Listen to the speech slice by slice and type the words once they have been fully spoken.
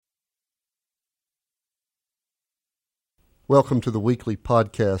Welcome to the weekly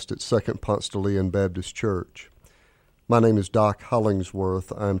podcast at Second Ponce de Leon Baptist Church. My name is Doc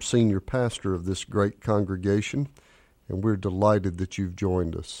Hollingsworth. I'm senior pastor of this great congregation, and we're delighted that you've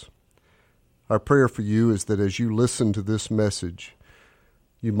joined us. Our prayer for you is that as you listen to this message,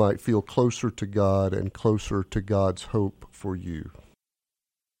 you might feel closer to God and closer to God's hope for you.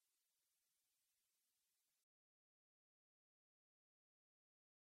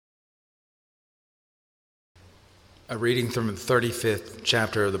 A reading from the 35th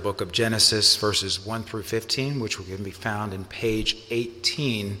chapter of the book of Genesis, verses 1 through 15, which can be found in page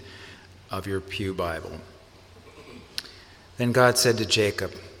 18 of your Pew Bible. Then God said to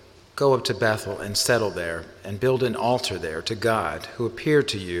Jacob, "Go up to Bethel and settle there, and build an altar there to God, who appeared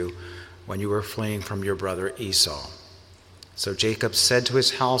to you when you were fleeing from your brother Esau." So Jacob said to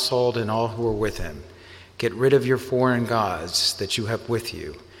his household and all who were with him, "Get rid of your foreign gods that you have with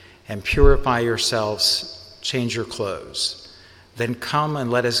you, and purify yourselves. Change your clothes. Then come and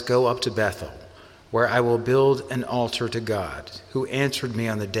let us go up to Bethel, where I will build an altar to God, who answered me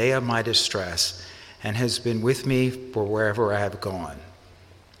on the day of my distress and has been with me for wherever I have gone."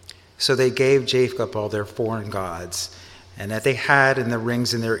 So they gave Jacob all their foreign gods, and that they had and the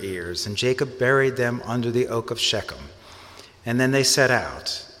rings in their ears, and Jacob buried them under the oak of Shechem. And then they set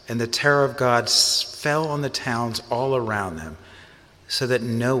out, and the terror of God fell on the towns all around them, so that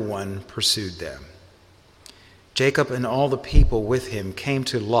no one pursued them. Jacob and all the people with him came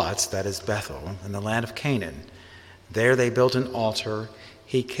to Luz, that is Bethel, in the land of Canaan. There they built an altar.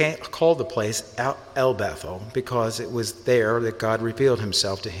 He called the place El Bethel, because it was there that God revealed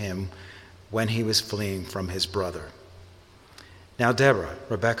himself to him when he was fleeing from his brother. Now Deborah,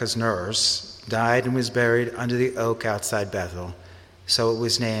 Rebekah's nurse, died and was buried under the oak outside Bethel, so it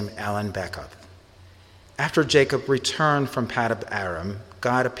was named Allon-Bachuth. After Jacob returned from Paddan Aram,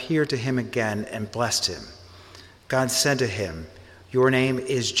 God appeared to him again and blessed him. God said to him, "Your name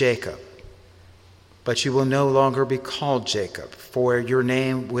is Jacob, but you will no longer be called Jacob, for your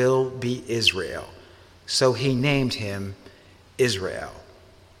name will be Israel." So he named him Israel.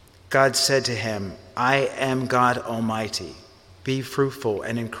 God said to him, "I am God Almighty. Be fruitful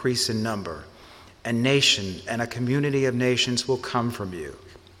and increase in number. A nation and a community of nations will come from you,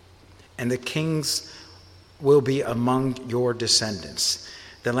 and the kings will be among your descendants.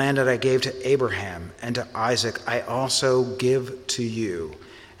 The land that I gave to Abraham and to Isaac I also give to you,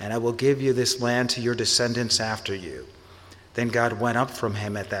 and I will give you this land to your descendants after you." Then God went up from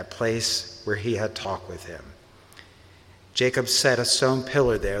him at that place where he had talked with him. Jacob set a stone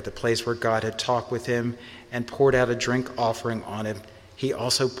pillar there, the place where God had talked with him, and poured out a drink offering on it. He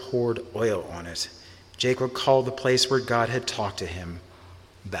also poured oil on it. Jacob called the place where God had talked to him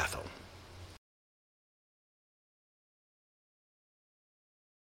Bethel.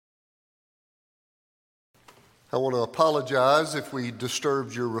 I want to apologize if we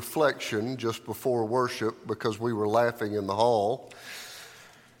disturbed your reflection just before worship because we were laughing in the hall.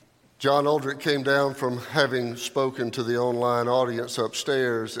 John Aldrich came down from having spoken to the online audience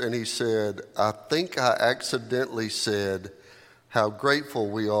upstairs, and he said, "I think I accidentally said how grateful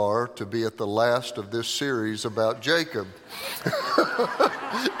we are to be at the last of this series about Jacob." He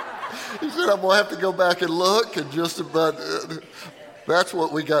said, "I'm going to have to go back and look," and just about... That's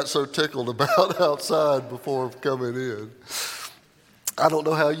what we got so tickled about outside before coming in. I don't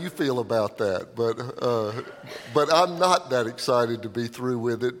know how you feel about that, but I'm not that excited to be through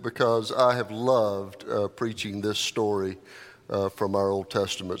with it because I have loved preaching this story from our Old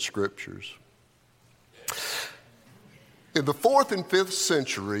Testament scriptures. In the 4th and 5th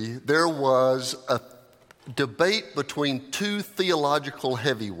century, there was a debate between two theological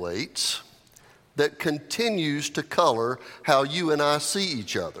heavyweights that continues to color how you and I see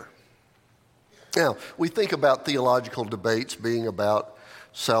each other. Now, we think about theological debates being about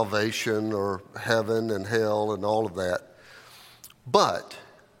salvation or heaven and hell and all of that. But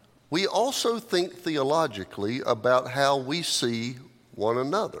we also think theologically about how we see one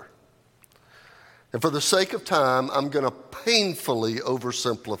another. And for the sake of time, I'm going to painfully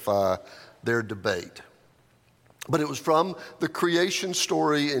oversimplify their debate. But it was from the creation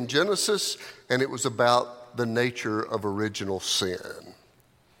story in Genesis, and it was about the nature of original sin.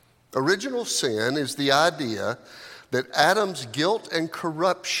 Original sin is the idea that Adam's guilt and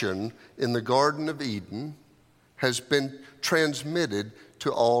corruption in the Garden of Eden has been transmitted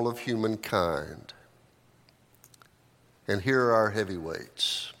to all of humankind. And here are our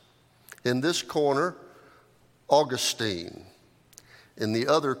heavyweights. In this corner, Augustine. In the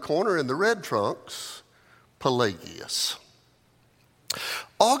other corner, in the red trunks, Pelagius.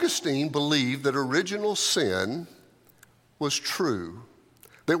 Augustine believed that original sin was true,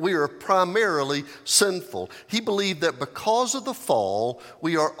 that we are primarily sinful. He believed that because of the fall,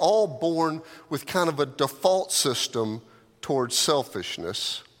 we are all born with kind of a default system towards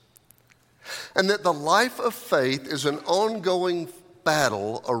selfishness, and that the life of faith is an ongoing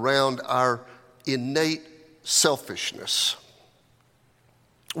battle around our innate selfishness.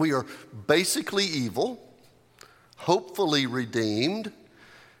 We are basically evil, hopefully redeemed,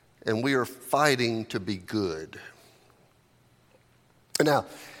 and we are fighting to be good. Now,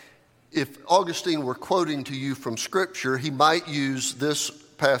 if Augustine were quoting to you from Scripture, he might use this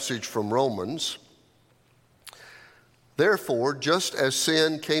passage from Romans. Therefore, just as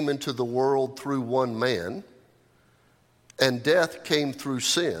sin came into the world through one man, and death came through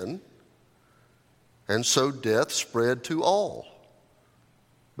sin, and so death spread to all,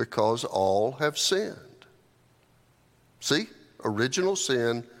 because all have sinned. See? Original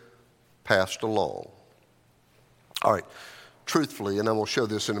sin passed along. All right. Truthfully, and I will show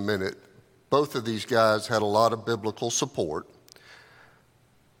this in a minute, both of these guys had a lot of biblical support.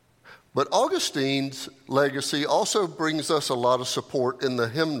 But Augustine's legacy also brings us a lot of support in the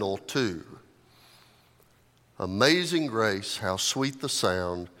hymnal too. Amazing grace, how sweet the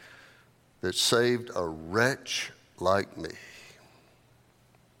sound that saved a wretch like me.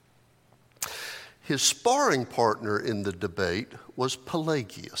 His sparring partner in the debate was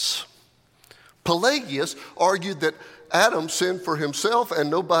Pelagius. Pelagius argued that Adam sinned for himself and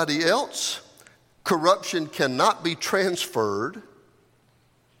nobody else. Corruption cannot be transferred.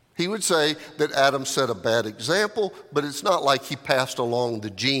 He would say that Adam set a bad example, but it's not like he passed along the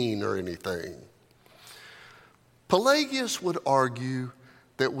gene or anything. Pelagius would argue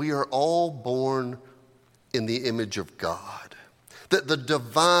that we are all born in the image of God, that the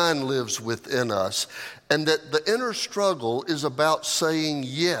divine lives within us, and that the inner struggle is about saying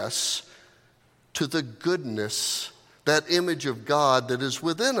yes to the goodness, that image of God that is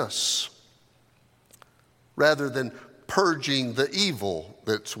within us, rather than purging the evil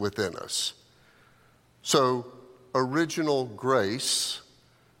that's within us. So, original grace,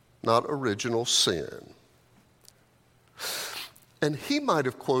 not original sin. And he might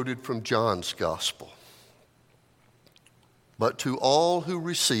have quoted from John's gospel. But to all who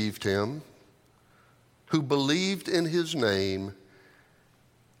received him, who believed in his name,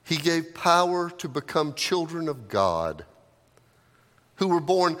 he gave power to become children of God, who were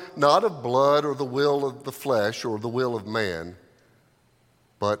born not of blood or the will of the flesh or the will of man,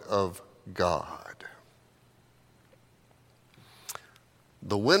 but of God.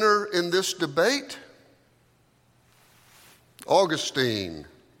 The winner in this debate? Augustine.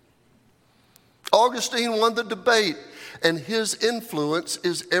 Augustine won the debate, and his influence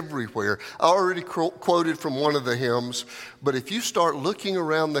is everywhere. I already quoted from one of the hymns, but if you start looking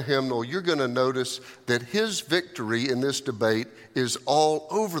around the hymnal, you're going to notice that his victory in this debate is all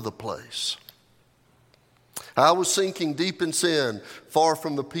over the place. I was sinking deep in sin, far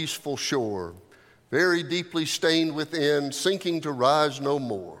from the peaceful shore, very deeply stained within, sinking to rise no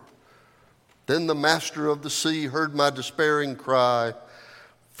more. Then the master of the sea heard my despairing cry,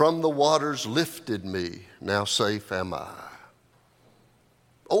 from the waters lifted me, now safe am I.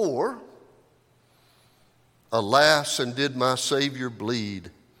 Or, alas, and did my Savior bleed,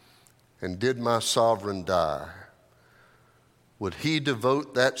 and did my sovereign die? Would he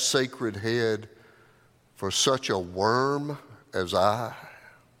devote that sacred head for such a worm as I?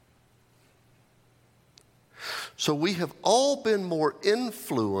 So we have all been more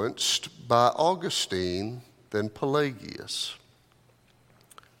influenced by Augustine than Pelagius.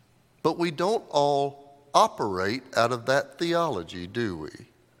 But we don't all operate out of that theology, do we?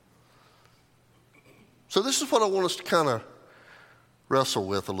 So this is what I want us to kind of wrestle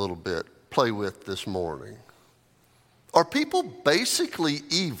with a little bit, play with this morning. Are people basically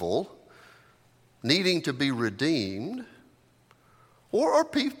evil, needing to be redeemed? Or are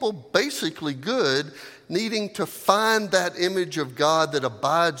people basically good, needing to find that image of God that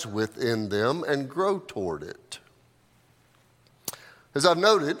abides within them and grow toward it? As I've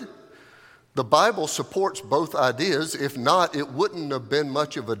noted, the Bible supports both ideas. If not, it wouldn't have been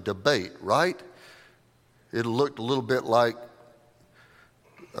much of a debate, right? It looked a little bit like,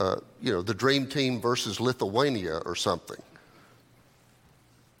 the Dream Team versus Lithuania or something.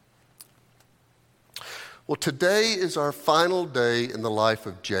 Well, today is our final day in the life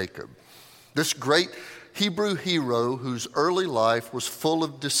of Jacob, this great Hebrew hero whose early life was full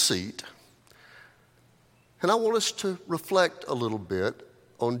of deceit. And I want us to reflect a little bit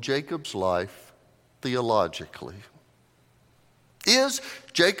on Jacob's life theologically. Is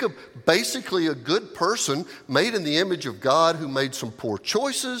Jacob basically a good person made in the image of God who made some poor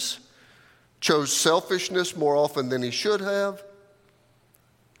choices, chose selfishness more often than he should have?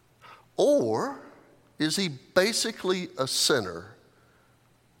 Or is he basically a sinner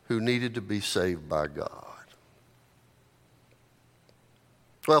who needed to be saved by God?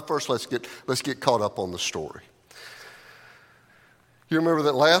 Well, first let's get caught up on the story. You remember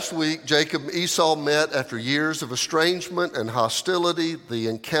that last week Jacob and Esau met after years of estrangement and hostility. The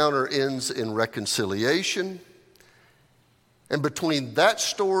encounter ends in reconciliation. And between that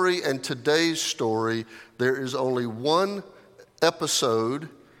story and today's story, there is only one episode,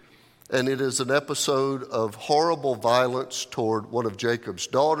 and it is an episode of horrible violence toward one of Jacob's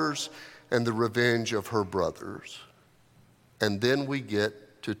daughters and the revenge of her brothers. And then we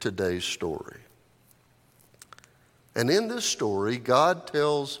get to today's story. And in this story, God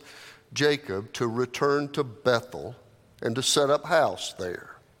tells Jacob to return to Bethel and to set up house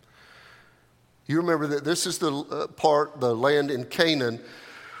there. You remember that this is the land in Canaan,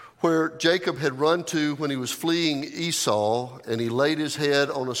 where Jacob had run to when he was fleeing Esau, and he laid his head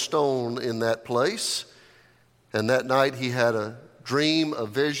on a stone in that place. And that night he had a dream, a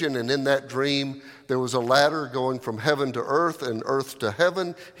vision, and in that dream there was a ladder going from heaven to earth and earth to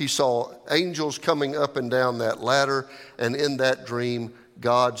heaven. He saw angels coming up and down that ladder, and in that dream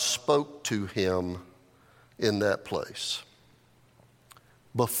God spoke to him in that place.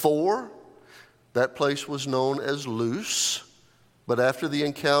 Before, that place was known as Luz, but after the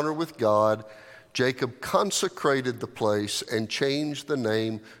encounter with God, Jacob consecrated the place and changed the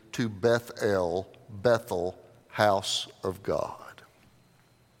name to Bethel, house of God.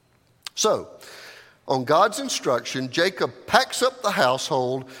 So, on God's instruction, Jacob packs up the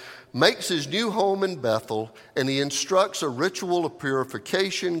household, makes his new home in Bethel, and he instructs a ritual of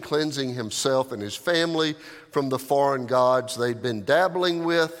purification, cleansing himself and his family from the foreign gods they'd been dabbling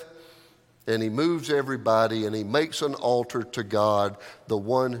with. And he moves everybody and he makes an altar to God, the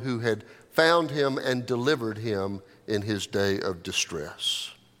one who had found him and delivered him in his day of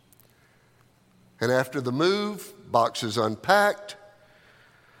distress. And after the move, boxes unpacked,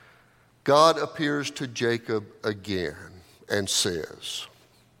 God appears to Jacob again and says,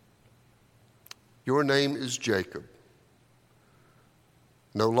 "Your name is Jacob.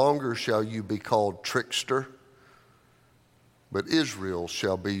 No longer shall you be called trickster, but Israel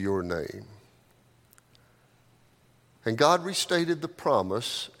shall be your name." And God restated the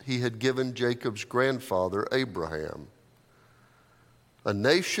promise he had given Jacob's grandfather Abraham. "A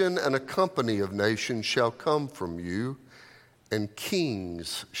nation and a company of nations shall come from you, and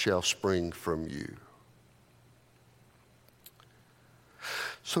kings shall spring from you."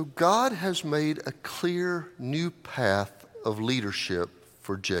 So God has made a clear new path of leadership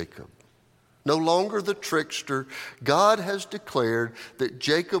for Jacob. No longer the trickster, God has declared that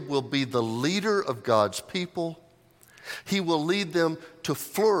Jacob will be the leader of God's people. He will lead them to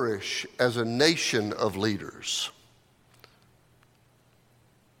flourish as a nation of leaders.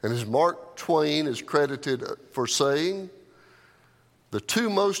 And as Mark Twain is credited for saying, the two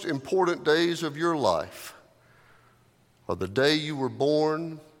most important days of your life are the day you were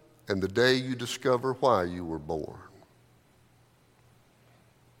born and the day you discover why you were born.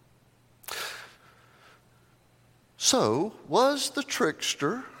 So, was the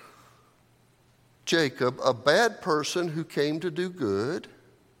trickster, Jacob, a bad person who came to do good,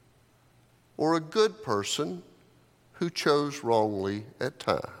 or a good person who chose wrongly at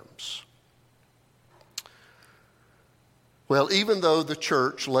times? Well, even though the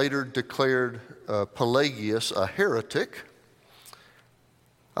church later declared Pelagius a heretic,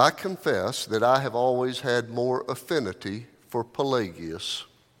 I confess that I have always had more affinity for Pelagius.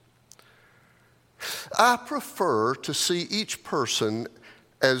 I prefer to see each person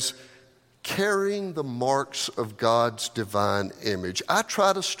as carrying the marks of God's divine image. I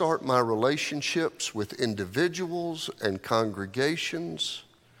try to start my relationships with individuals and congregations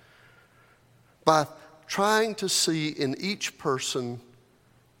by trying to see in each person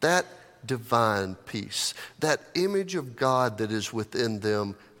that divine piece, that image of God that is within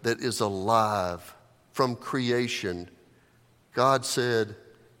them, that is alive from creation. God said,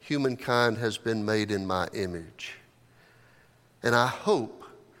 "Humankind has been made in my image." And I hope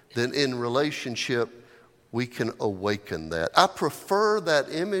that in relationship we can awaken that. I prefer that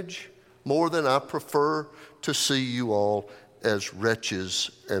image more than I prefer to see you all as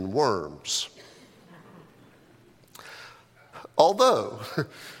wretches and worms. Although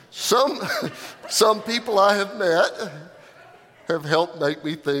some people I have met have helped make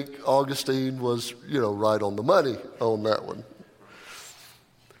me think Augustine was, right on the money on that one.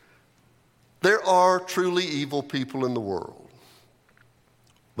 There are truly evil people in the world.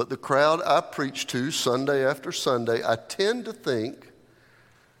 But the crowd I preach to Sunday after Sunday, I tend to think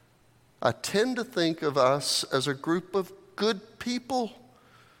of us as a group of good people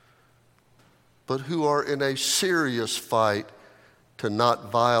but who are in a serious fight to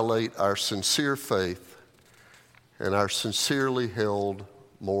not violate our sincere faith and our sincerely held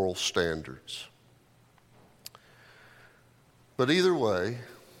moral standards. But either way,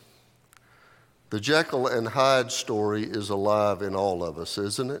 the Jekyll and Hyde story is alive in all of us,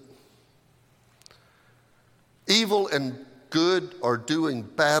 isn't it? Evil and good are doing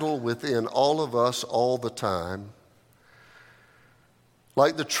battle within all of us all the time.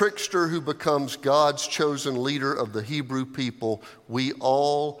 Like the trickster who becomes God's chosen leader of the Hebrew people, we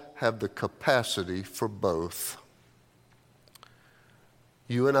all have the capacity for both.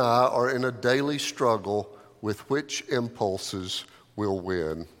 You and I are in a daily struggle with which impulses will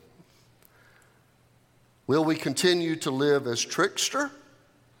win. Will we continue to live as trickster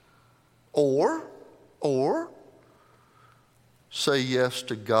or say yes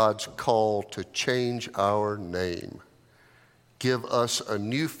to God's call to change our name? Give us a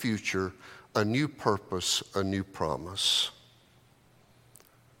new future, a new purpose, a new promise.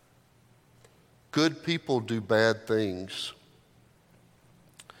 Good people do bad things.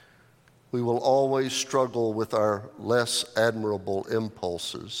 We will always struggle with our less admirable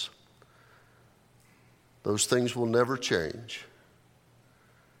impulses. Those things will never change.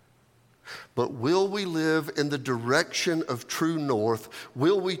 But will we live in the direction of true north?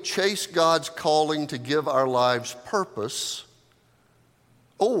 Will we chase God's calling to give our lives purpose?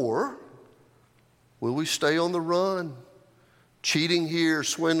 Or will we stay on the run, cheating here,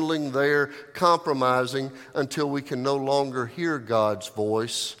 swindling there, compromising until we can no longer hear God's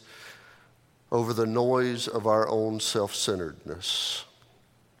voice over the noise of our own self-centeredness?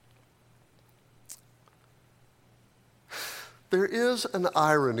 There is an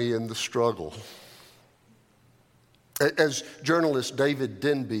irony in the struggle. As journalist David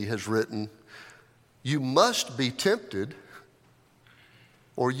Denby has written, you must be tempted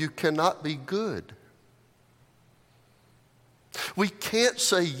or you cannot be good. We can't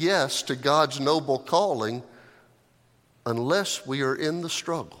say yes to God's noble calling unless we are in the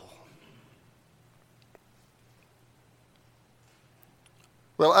struggle.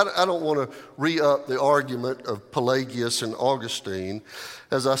 Well, I don't want to re-up the argument of Pelagius and Augustine.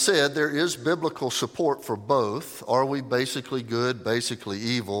 As I said, there is biblical support for both. Are we basically good, basically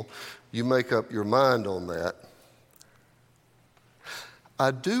evil? You make up your mind on that. I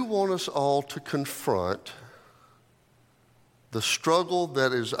do want us all to confront the struggle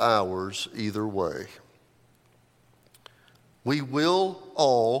that is ours either way. We will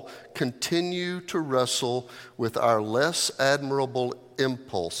all continue to wrestle with our less admirable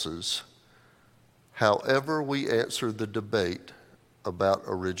impulses, however we answer the debate about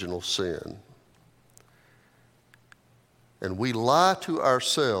original sin. And we lie to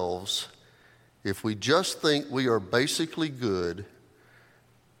ourselves if we just think we are basically good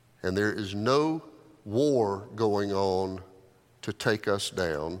and there is no war going on to take us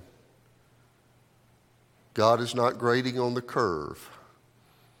down. God is not grading on the curve.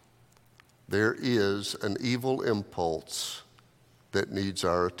 There is an evil impulse that needs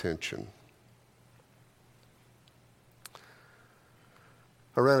our attention.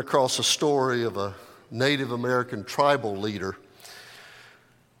 I ran across a story of a Native American tribal leader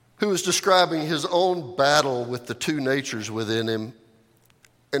who was describing his own battle with the two natures within him.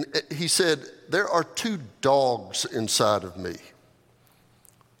 And he said, there are two dogs inside of me.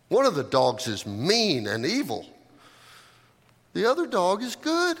 One of the dogs is mean and evil. The other dog is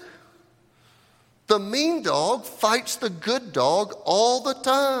good. The mean dog fights the good dog all the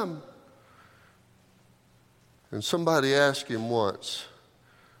time. And somebody asked him once,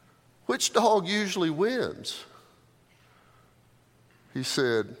 which dog usually wins? He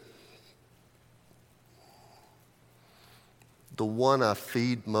said, the one I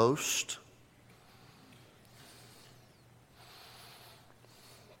feed most.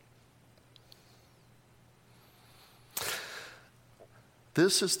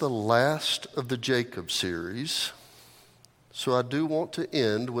 This is the last of the Jacob series, so I do want to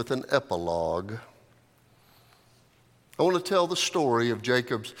end with an epilogue. I want to tell the story of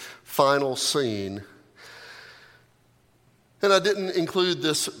Jacob's final scene. And I didn't include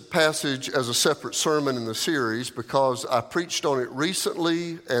this passage as a separate sermon in the series because I preached on it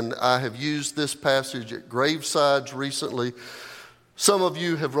recently and I have used this passage at gravesides recently. Some of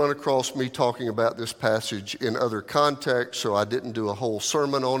you have run across me talking about this passage in other contexts, so I didn't do a whole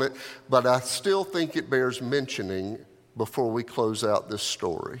sermon on it, but I still think it bears mentioning before we close out this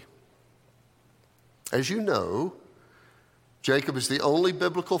story. As you know, Jacob is the only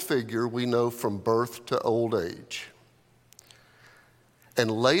biblical figure we know from birth to old age. And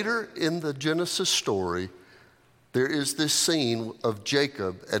later in the Genesis story, there is this scene of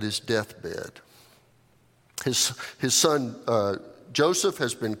Jacob at his deathbed. His son Joseph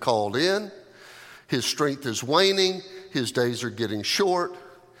has been called in. His strength is waning. His days are getting short.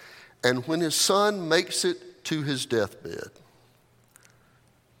 And when his son makes it to his deathbed,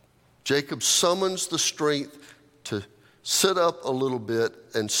 Jacob summons the strength to sit up a little bit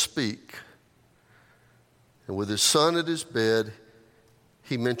and speak. And with his son at his bed,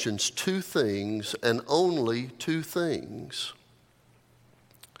 he mentions two things, and only two things.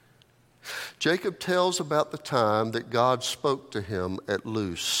 Jacob tells about the time that God spoke to him at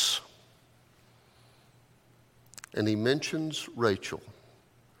Luz. And he mentions Rachel,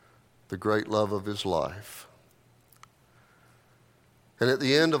 the great love of his life. And at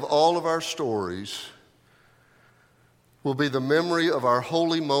the end of all of our stories will be the memory of our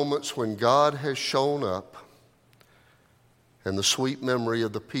holy moments when God has shown up, and the sweet memory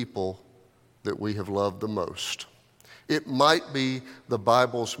of the people that we have loved the most. It might be the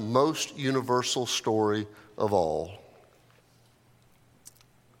Bible's most universal story of all.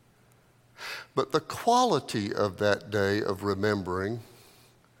 But the quality of that day of remembering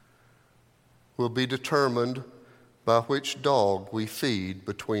will be determined by which dog we feed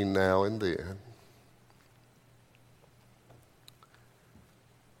between now and then.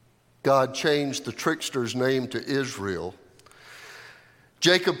 God changed the trickster's name to Israel.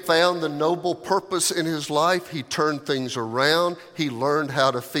 Jacob found the noble purpose in his life. He turned things around. He learned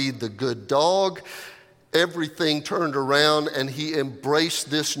how to feed the good dog. Everything turned around, and he embraced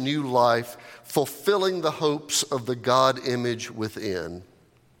this new life, fulfilling the hopes of the God image within.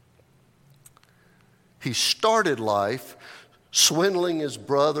 He started life swindling his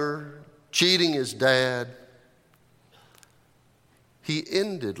brother, cheating his dad. He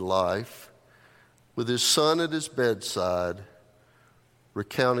ended life with his son at his bedside,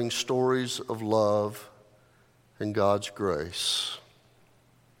 recounting stories of love and God's grace.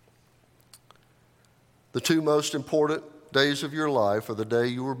 The two most important days of your life are the day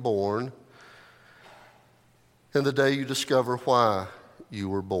you were born and the day you discover why you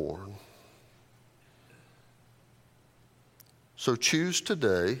were born. So choose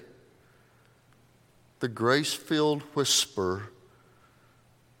today the grace-filled whisper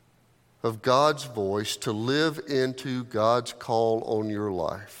of God's voice to live into God's call on your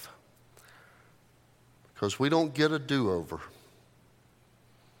life. Because we don't get a do-over.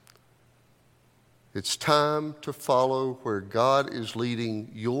 It's time to follow where God is leading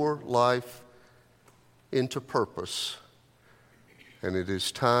your life into purpose. And it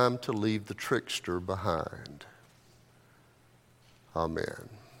is time to leave the trickster behind. Amen.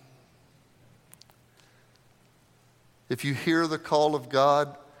 If you hear the call of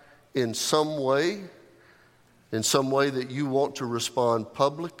God in some way that you want to respond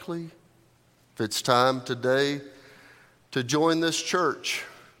publicly, if it's time today to join this church,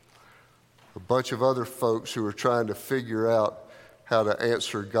 a bunch of other folks who are trying to figure out how to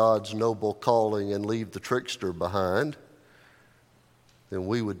answer God's noble calling and leave the trickster behind, then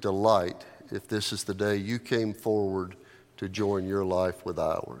we would delight if this is the day you came forward to join your life with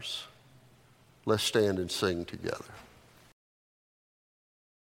ours. Let's stand and sing together.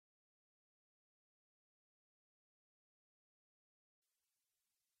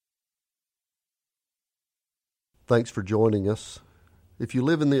 Thanks for joining us. If you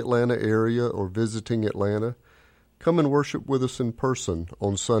live in the Atlanta area or visiting Atlanta, come and worship with us in person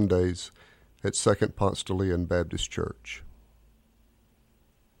on Sundays at Second Ponce de Leon Baptist Church.